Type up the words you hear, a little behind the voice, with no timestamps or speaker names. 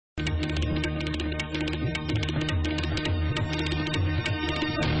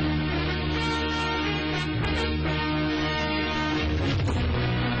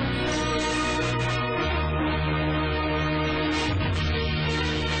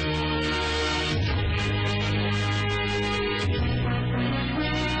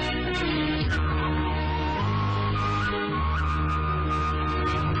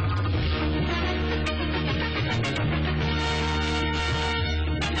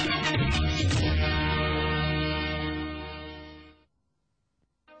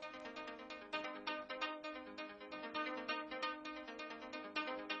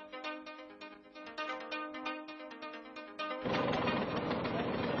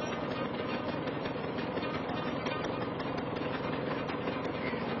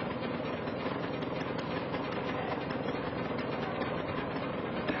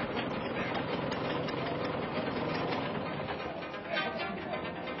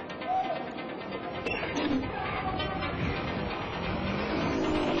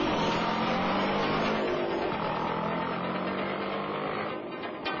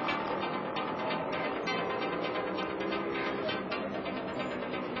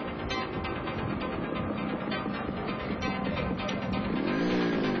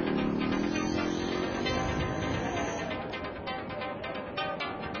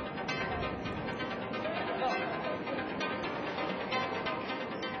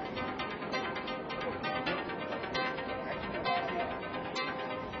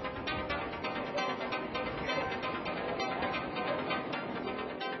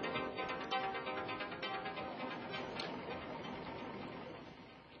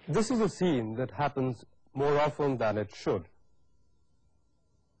This is a scene that happens more often than it should.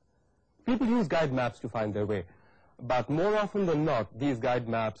 People use guide maps to find their way, but more often than not, these guide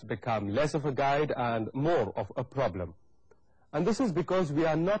maps become less of a guide and more of a problem. And this is because we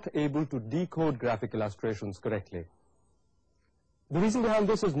are not able to decode graphic illustrations correctly. The reason behind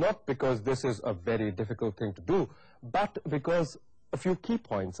this is not because this is a very difficult thing to do, but because a few key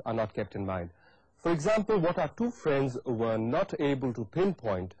points are not kept in mind. For example, what our two friends were not able to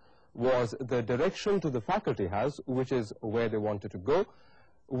pinpoint was the direction to the faculty house, which is where they wanted to go,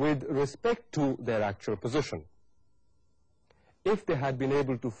 with respect to their actual position. If they had been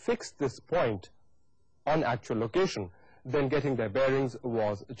able to fix this point on actual location, then getting their bearings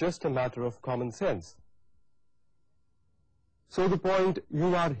was just a matter of common sense. So the point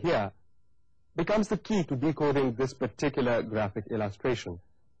 "you are here" becomes the key to decoding this particular graphic illustration.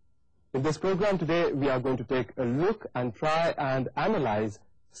 In this program today, we are going to take a look and try and analyze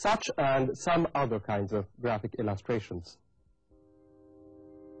such and some other kinds of graphic illustrations.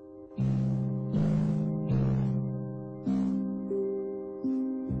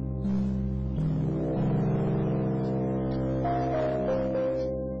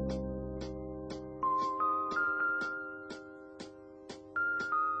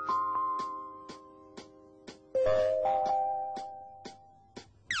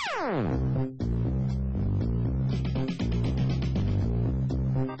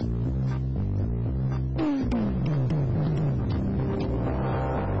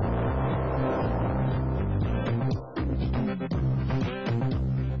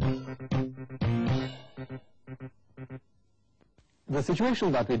 The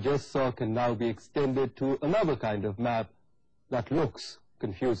situation that we just saw can now be extended to another kind of map that looks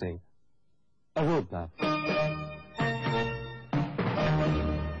confusing: a road map.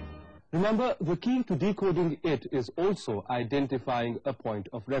 Remember, the key to decoding it is also identifying a point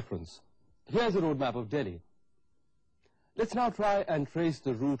of reference. Here's a road map of Delhi. Let's now try and trace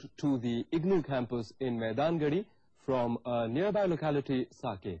the route to the IGNOU campus in Maidangari from a nearby locality,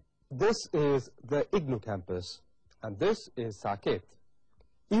 Saket. This is the IGNOU campus, and this is Saket.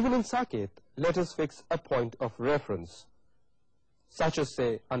 Even in Saket, let us fix a point of reference, such as,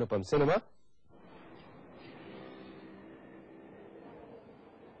 say, Anupam Cinema,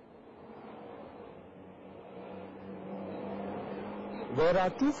 where our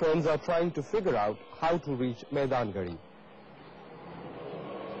two friends are trying to figure out how to reach Maidangari.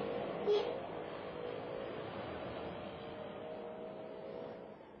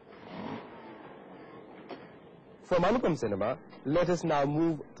 From Anupam Cinema, let us now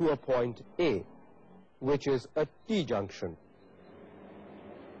move to a point A, which is a T-junction.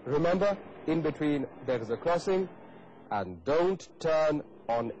 Remember, in between there is a crossing, and don't turn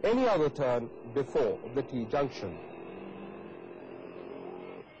on any other turn before the T-junction.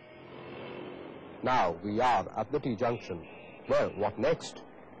 Now we are at the T-junction. Well, what next?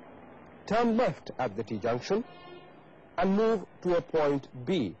 Turn left at the T-junction and move to a point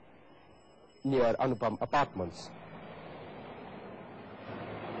B near Anupam Apartments.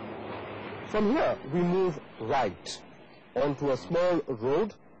 From here, we move right onto a small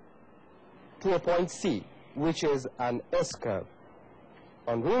road to a point C, which is an S-curve.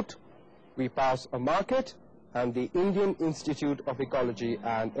 En route, we pass a market and the Indian Institute of Ecology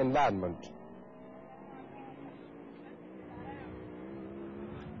and Environment.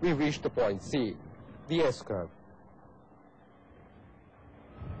 We reach the point C, the S-curve.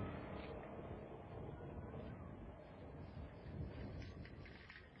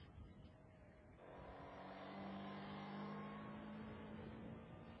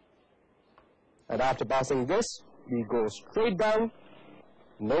 And after passing this, we go straight down,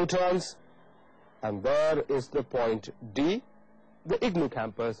 no turns, and there is the point D, the IGNOU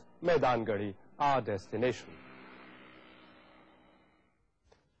campus, Maidangari, our destination.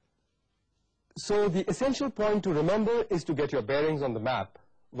 So the essential point to remember is to get your bearings on the map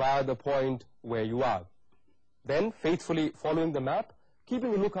via the point where you are. Then, faithfully following the map,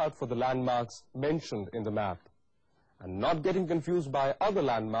 keeping a lookout for the landmarks mentioned in the map, and not getting confused by other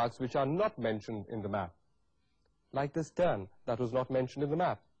landmarks which are not mentioned in the map. Like this turn that was not mentioned in the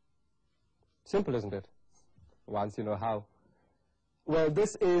map. Simple, isn't it? Once you know how. Well,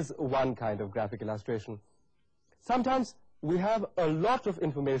 this is one kind of graphic illustration. Sometimes we have a lot of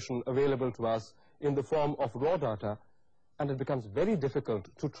information available to us in the form of raw data, and it becomes very difficult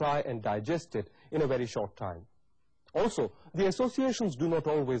to try and digest it in a very short time. Also, the associations do not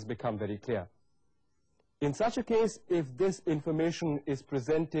always become very clear. In such a case, if this information is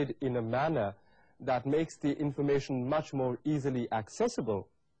presented in a manner that makes the information much more easily accessible,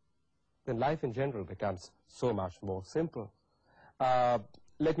 then life in general becomes so much more simple.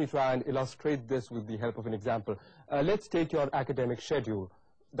 let me try and illustrate this with the help of an example. Let's take your academic schedule.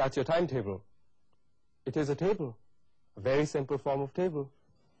 That's your timetable. It is a table, a very simple form of table.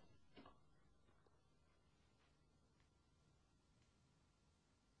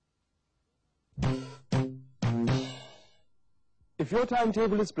 If your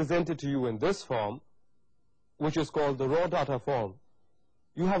timetable is presented to you in this form, which is called the raw data form,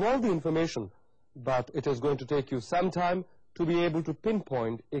 you have all the information, but it is going to take you some time to be able to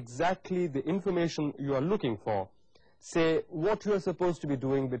pinpoint exactly the information you are looking for. Say, what you are supposed to be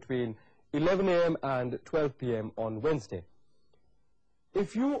doing between 11 a.m. and 12 p.m. on Wednesday.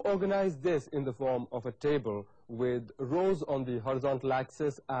 If you organize this in the form of a table with rows on the horizontal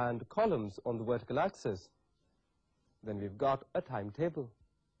axis and columns on the vertical axis, then we've got a timetable.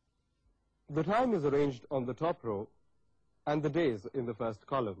 The time is arranged on the top row and the days in the first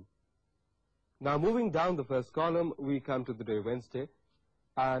column. Now moving down the first column, we come to the day Wednesday,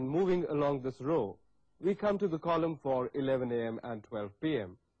 and moving along this row, we come to the column for 11 a.m. and 12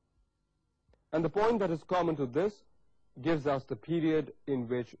 p.m. And the point that is common to this gives us the period in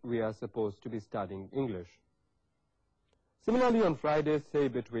which we are supposed to be studying English. Similarly, on Fridays, say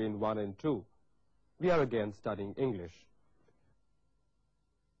between 1 and 2, we are again studying English.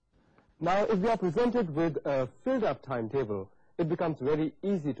 Now, if we are presented with a filled-up timetable, it becomes very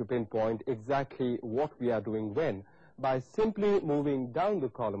easy to pinpoint exactly what we are doing when by simply moving down the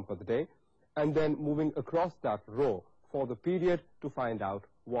column for the day and then moving across that row for the period to find out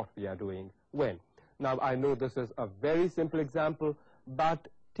what we are doing when. Now, I know this is a very simple example, but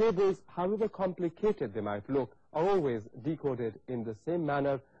tables, however complicated they might look, are always decoded in the same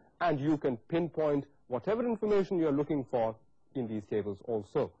manner, and you can pinpoint whatever information you are looking for in these tables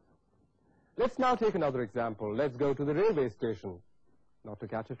also. Let's now take another example. Let's go to the railway station, not to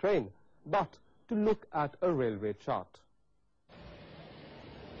catch a train, but to look at a railway chart.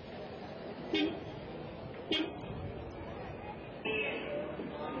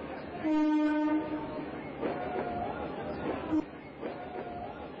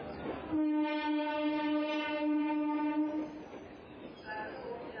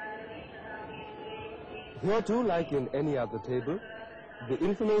 Here too, like in any other table, the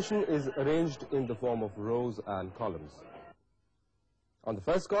information is arranged in the form of rows and columns. On the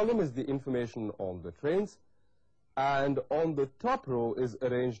first column is the information on the trains, and on the top row is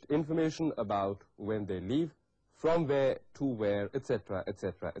arranged information about when they leave, from where to where, etc.,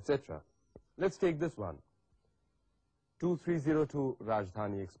 etc., etc. Let's take this one. 2302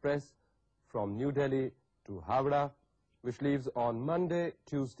 Rajdhani Express from New Delhi to Howrah, which leaves on Monday,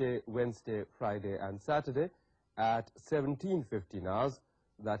 Tuesday, Wednesday, Friday, and Saturday at 17:15 hours,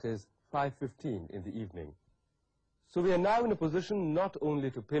 that is 5:15 in the evening. So we are now in a position not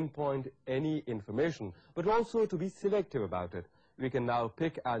only to pinpoint any information, but also to be selective about it. We can now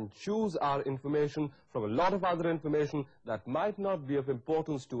pick and choose our information from a lot of other information that might not be of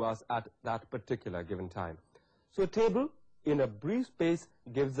importance to us at that particular given time. So a table, in a brief space,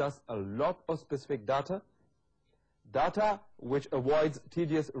 gives us a lot of specific data which avoids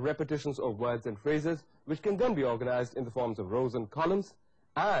tedious repetitions of words and phrases, which can then be organized in the forms of rows and columns,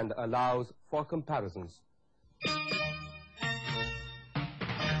 and allows for comparisons.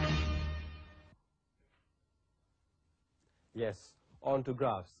 Yes, on to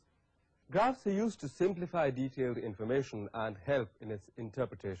graphs. Graphs are used to simplify detailed information and help in its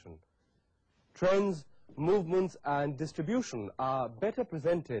interpretation. Trends, movements, and distribution are better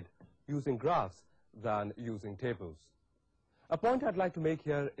presented using graphs than using tables. A point I'd like to make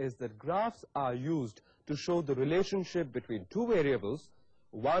here is that graphs are used to show the relationship between two variables,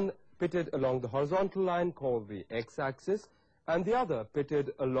 one pitted along the horizontal line called the x-axis, and the other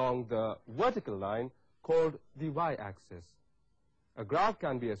pitted along the vertical line called the y-axis. A graph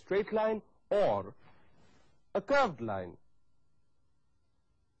can be a straight line or a curved line.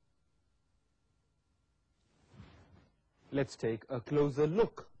 Let's take a closer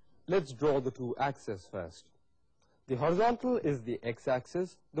look. Let's draw the two axes first. The horizontal is the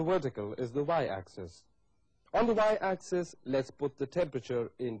x-axis, the vertical is the y-axis. On the y-axis, let's put the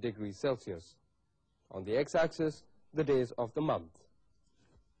temperature in degrees Celsius. On the x-axis, the days of the month.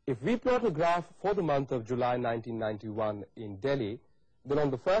 If we plot a graph for the month of July 1991 in Delhi, then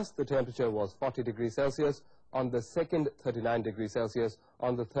on the first, the temperature was 40 degrees Celsius, on the second, 39 degrees Celsius,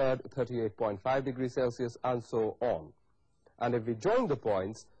 on the third, 38.5 degrees Celsius, and so on. And if we join the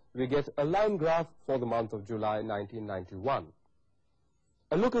points, we get a line graph for the month of July 1991.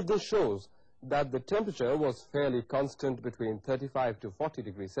 A look at this shows that the temperature was fairly constant between 35 to 40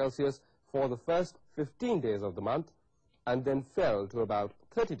 degrees Celsius for the first 15 days of the month, and then fell to about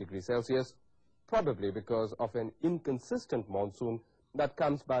 30 degrees Celsius, probably because of an inconsistent monsoon that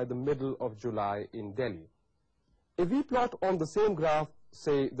comes by the middle of July in Delhi. If we plot on the same graph,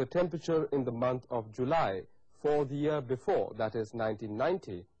 say, the temperature in the month of July for the year before, that is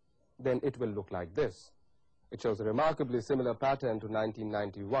 1990, then it will look like this. It shows a remarkably similar pattern to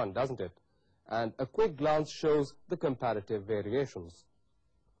 1991, doesn't it? And a quick glance shows the comparative variations.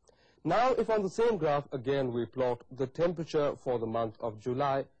 Now, if on the same graph again we plot the temperature for the month of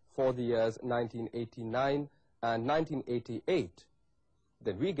July for the years 1989 and 1988,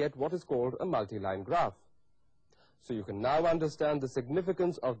 then we get what is called a multi-line graph. So you can now understand the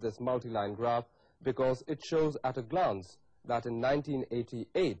significance of this multi-line graph because it shows at a glance that in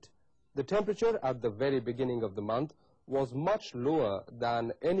 1988, the temperature at the very beginning of the month was much lower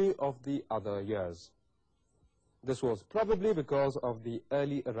than any of the other years. This was probably because of the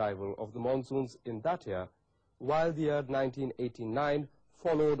early arrival of the monsoons in that year, while the year 1989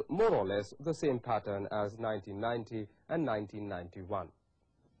 followed more or less the same pattern as 1990 and 1991.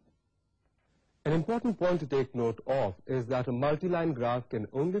 An important point to take note of is that a multi-line graph can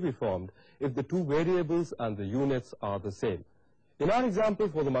only be formed if the two variables and the units are the same. In our example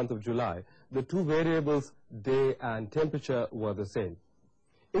for the month of July, the two variables, day and temperature, were the same.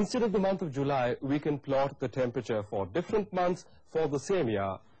 Instead of the month of July, we can plot the temperature for different months for the same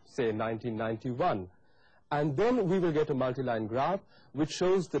year, say 1991. And then we will get a multi-line graph which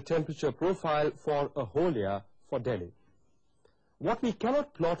shows the temperature profile for a whole year for Delhi. What we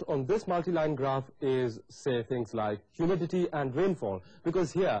cannot plot on this multi-line graph is, say, things like humidity and rainfall,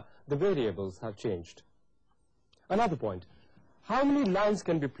 because here the variables have changed. Another point, how many lines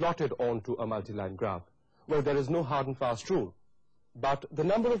can be plotted onto a multi-line graph? Well, there is no hard and fast rule, but the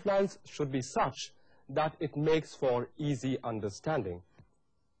number of lines should be such that it makes for easy understanding.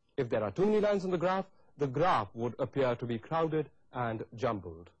 If there are too many lines on the graph would appear to be crowded and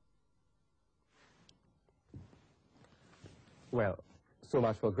jumbled. Well, so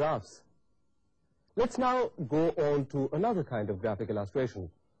much for graphs. Let's now go on to another kind of graphic illustration,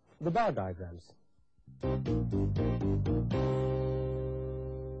 the bar diagrams.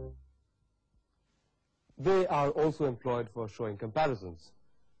 They are also employed for showing comparisons.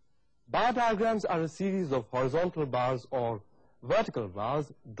 Bar diagrams are a series of horizontal bars or vertical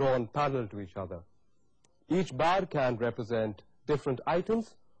bars drawn parallel to each other. Each bar can represent different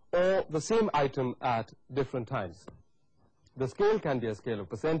items or the same item at different times. The scale can be a scale of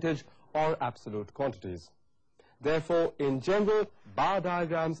percentage or absolute quantities. Therefore, in general, bar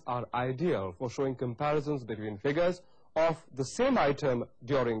diagrams are ideal for showing comparisons between figures of the same item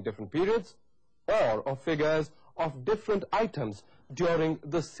during different periods or of figures of different items during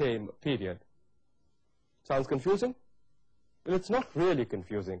the same period. Sounds confusing? Well, it's not really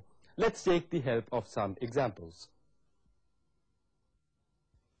confusing. Let's take the help of some examples.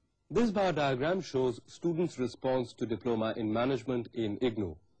 This bar diagram shows students' response to diploma in management in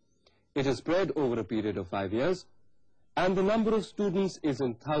IGNOU. It is spread over a period of 5 years, and the number of students is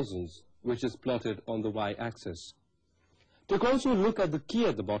in thousands, which is plotted on the y-axis. Take also a look at the key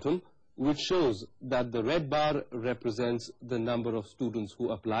at the bottom, which shows that the red bar represents the number of students who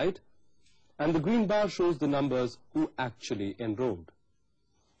applied, and the green bar shows the numbers who actually enrolled.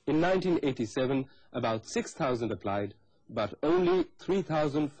 In 1987, about 6,000 applied, but only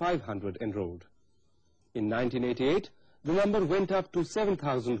 3,500 enrolled. In 1988, the number went up to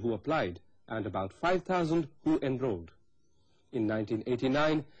 7,000 who applied and about 5,000 who enrolled. In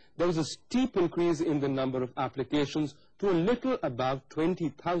 1989, there was a steep increase in the number of applications to a little above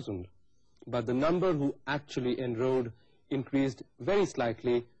 20,000, but the number who actually enrolled increased very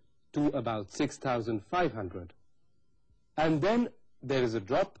slightly to about 6,500. And then there is a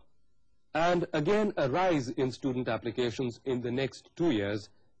drop, and again a rise in student applications in the next 2 years,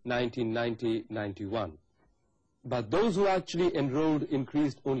 1990-91. But those who actually enrolled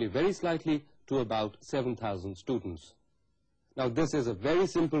increased only very slightly to about 7,000 students. Now, this is a very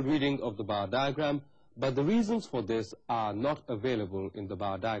simple reading of the bar diagram, but the reasons for this are not available in the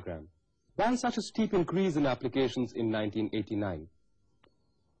bar diagram. Why such a steep increase in applications in 1989?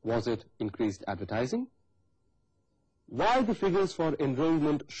 Was it increased advertising? Why the figures for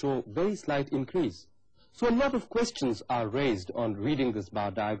enrollment show very slight increase? So a lot of questions are raised on reading this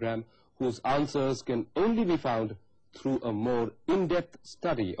bar diagram, whose answers can only be found through a more in-depth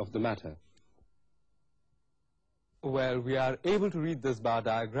study of the matter. Well, we are able to read this bar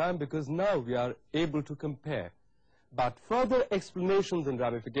diagram because now we are able to compare. But further explanations and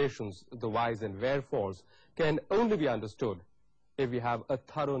ramifications, the whys and wherefores, can only be understood if we have a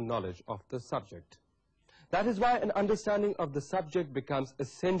thorough knowledge of the subject. That is why an understanding of the subject becomes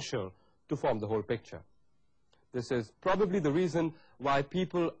essential to form the whole picture. This is probably the reason why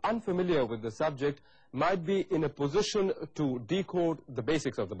people unfamiliar with the subject might be in a position to decode the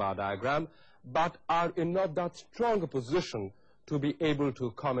basics of the bar diagram, but are in not that strong a position to be able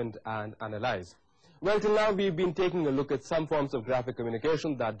to comment and analyze. Well, till now we've been taking a look at some forms of graphic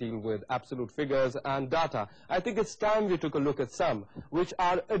communication that deal with absolute figures and data. I think it's time we took a look at some which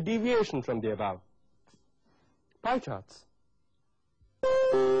are a deviation from the above. Pie charts.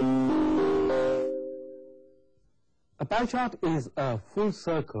 A pie chart is a full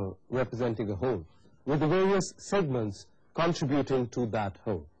circle representing a whole, with the various segments contributing to that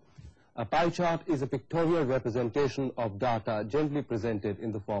whole. A pie chart is a pictorial representation of data generally presented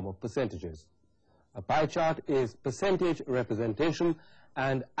in the form of percentages. A pie chart is percentage representation,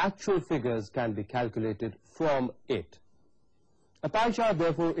 and actual figures can be calculated from it. A pie chart,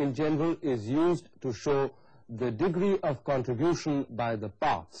 therefore, in general is used to show the degree of contribution by the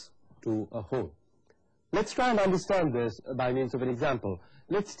parts to a whole. Let's try and understand this by means of an example.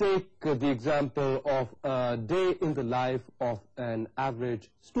 Let's take the example of a day in the life of an average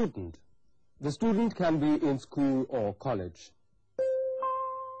student. The student can be in school or college.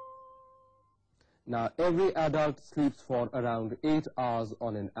 Now, every adult sleeps for around 8 hours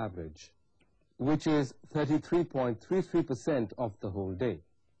on an average, which is 33.33% of the whole day.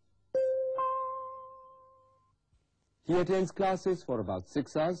 He attends classes for about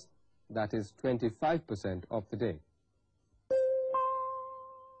 6 hours, that is 25% of the day.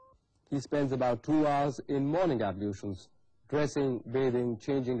 He spends about 2 hours in morning ablutions, dressing, bathing,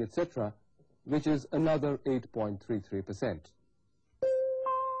 changing, etc., which is another 8.33%.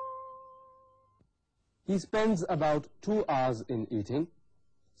 He spends about 2 hours in eating.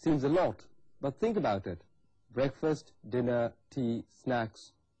 Seems a lot, but think about it. Breakfast, dinner, tea,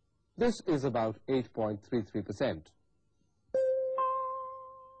 snacks. This is about 8.33%.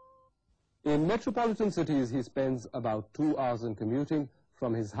 In metropolitan cities, he spends about 2 hours in commuting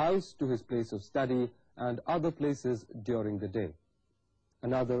from his house to his place of study and other places during the day.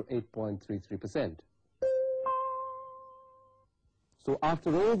 Another 8.33%. So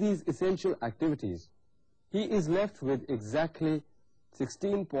after all these essential activities, he is left with exactly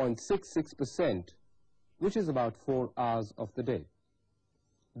 16.66%, which is about 4 hours of the day.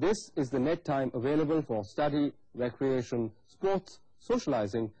 This is the net time available for study, recreation, sports,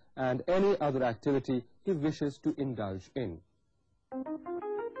 socializing, and any other activity he wishes to indulge in.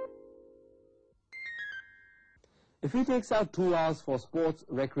 If he takes out 2 hours for sports,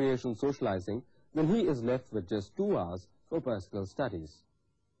 recreation, socializing, then he is left with just 2 hours for personal studies.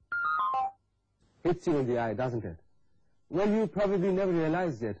 Hits you in the eye, doesn't it? Well, you probably never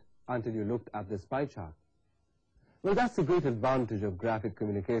realized it until you looked at this pie chart. Well, that's the great advantage of graphic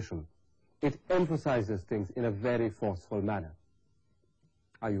communication. It emphasizes things in a very forceful manner.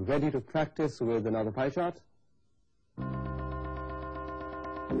 Are you ready to practice with another pie chart?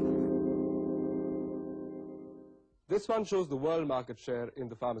 This one shows the world market share in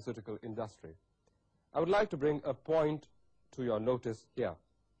the pharmaceutical industry. I would like to bring a point to your notice here.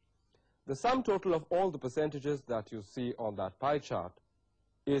 The sum total of all the percentages that you see on that pie chart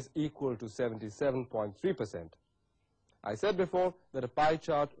is equal to 77.3%. I said before that a pie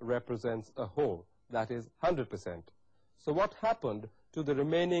chart represents a whole, that is 100%. So what happened to the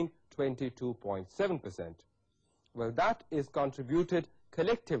remaining 22.7%? Well, that is contributed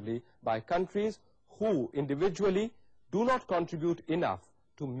collectively by countries who individually do not contribute enough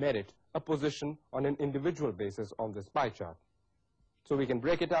to merit a position on an individual basis on this pie chart. So we can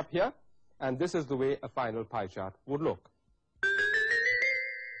break it up here, and this is the way a final pie chart would look.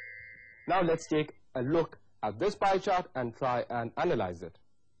 Now let's take a look at this pie chart and try and analyze it.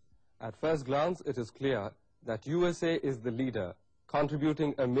 At first glance, it is clear that USA is the leader,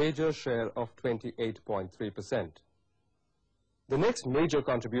 contributing a major share of 28.3%. The next major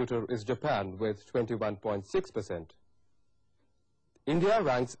contributor is Japan with 21.6%. India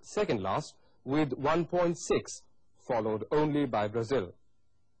ranks second last with 1.6, followed only by Brazil.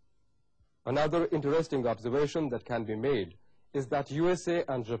 Another interesting observation that can be made is that USA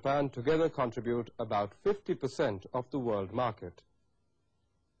and Japan together contribute about 50% of the world market.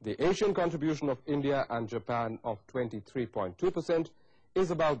 The Asian contribution of India and Japan of 23.2%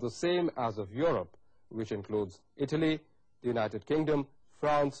 is about the same as of Europe, which includes Italy, the United Kingdom,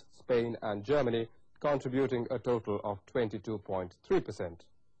 France, Spain, and Germany, contributing a total of 22.3%.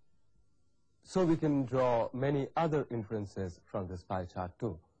 So we can draw many other inferences from this pie chart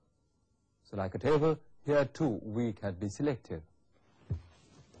too. So like a table, here too we can be selective.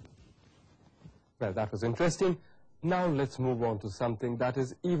 Well, that was interesting. Now let's move on to something that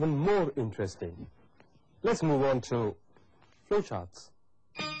is even more interesting. Let's move on to flowcharts.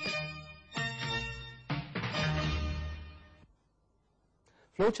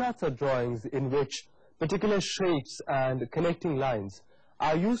 Flowcharts are drawings in which particular shapes and connecting lines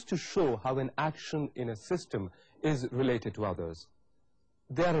are used to show how an action in a system is related to others.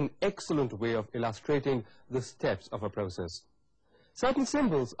 They are an excellent way of illustrating the steps of a process. Certain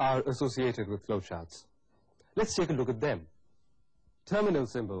symbols are associated with flowcharts. Let's take a look at them. Terminal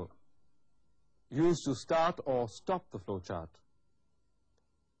symbol, used to start or stop the flowchart.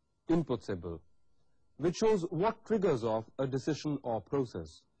 Input symbol, which shows what triggers off a decision or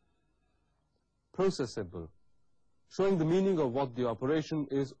process. Process symbol, showing the meaning of what the operation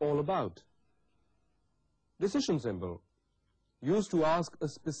is all about. Decision symbol, used to ask a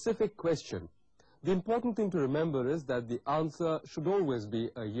specific question. The important thing to remember is that the answer should always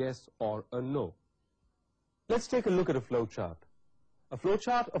be a yes or a no. Let's take a look at a flowchart. A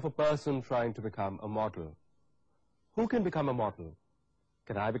flowchart of a person trying to become a model. Who can become a model?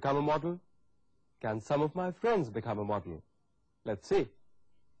 Can I become a model? Can some of my friends become a model? Let's see.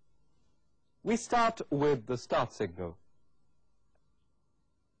 We start with the start signal.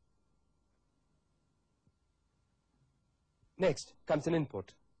 Next comes an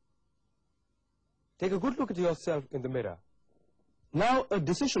input. Take a good look at yourself in the mirror. Now a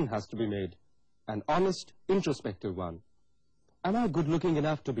decision has to be made, an honest, introspective one. Am I good looking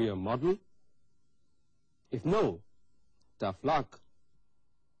enough to be a model? If no, tough luck.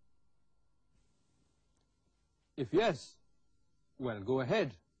 If yes, well, go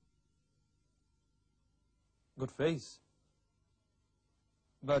ahead. Good face.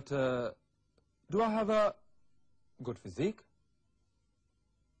 But do I have a good physique?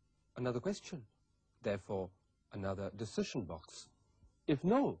 Another question. Therefore, another decision box. If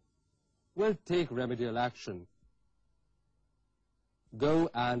no, well, take remedial action. Go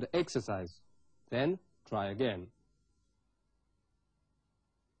and exercise. Then try again.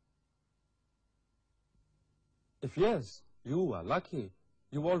 If yes, you are lucky.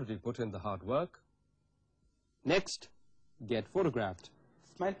 You already put in the hard work. Next, get photographed.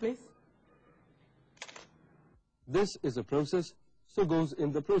 Smile, please. This is a process, so goes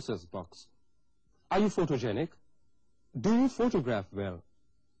in the process box. Are you photogenic? Do you photograph well?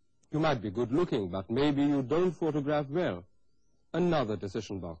 You might be good looking, but maybe you don't photograph well. Another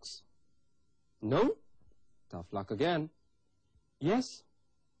decision box. No? Tough luck again. Yes?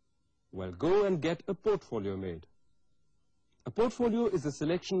 Well, go and get a portfolio made. A portfolio is a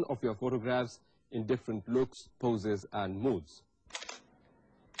selection of your photographs in different looks, poses, and moods.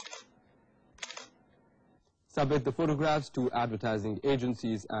 Submit the photographs to advertising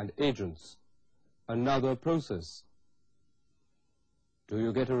agencies and agents. Another process. Do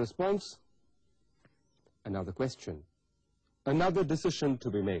you get a response? Another question. Another decision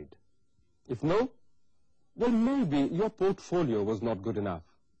to be made. If no, well, maybe your portfolio was not good enough.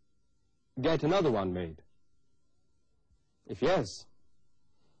 Get another one made. If yes,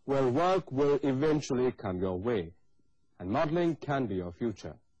 well, work will eventually come your way, and modeling can be your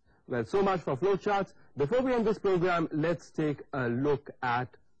future. Well, so much for flowcharts. Before we end this program, let's take a look at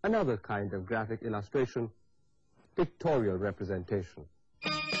another kind of graphic illustration, pictorial representation.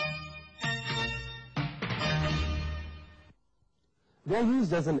 They are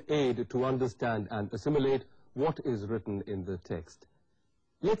used as an aid to understand and assimilate what is written in the text.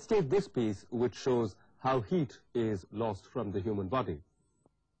 Let's take this piece, which shows how heat is lost from the human body.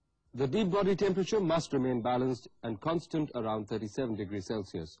 The deep body temperature must remain balanced and constant around 37 degrees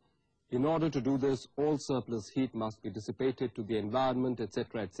Celsius. In order to do this, all surplus heat must be dissipated to the environment,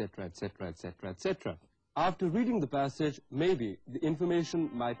 etc., etc., etc., etc., etc. After reading the passage, maybe the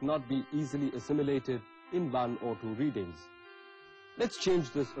information might not be easily assimilated in 1 or 2 readings. Let's change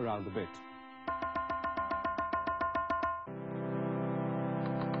this around a bit.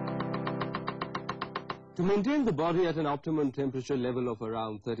 To maintain the body at an optimum temperature level of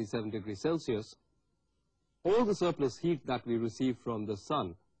around 37 degrees Celsius, all the surplus heat that we receive from the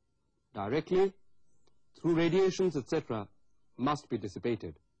sun, directly, through radiations, etc., must be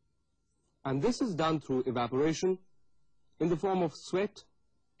dissipated. And this is done through evaporation in the form of sweat,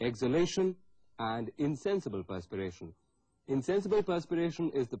 exhalation, and insensible perspiration. Insensible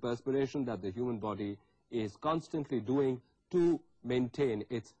perspiration is the perspiration that the human body is constantly doing to maintain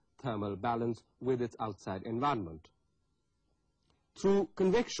its thermal balance with its outside environment. Through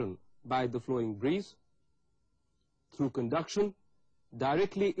convection by the flowing breeze, through conduction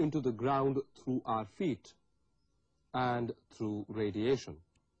directly into the ground through our feet, and through radiation.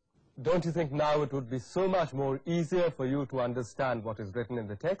 Don't you think now it would be so much more easier for you to understand what is written in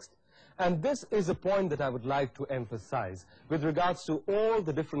the text? And this is a point that I would like to emphasize with regards to all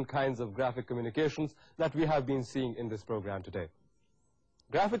the different kinds of graphic communications that we have been seeing in this program today.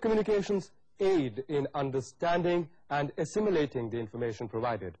 Graphic communications aid in understanding and assimilating the information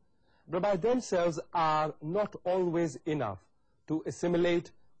provided, but by themselves are not always enough to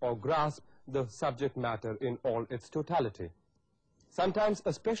assimilate or grasp the subject matter in all its totality. Sometimes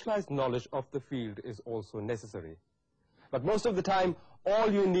a specialized knowledge of the field is also necessary. But most of the time,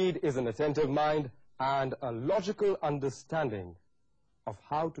 all you need is an attentive mind and a logical understanding of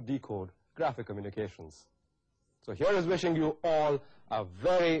how to decode graphic communications. So here is wishing you all a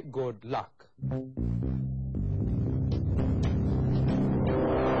very good luck.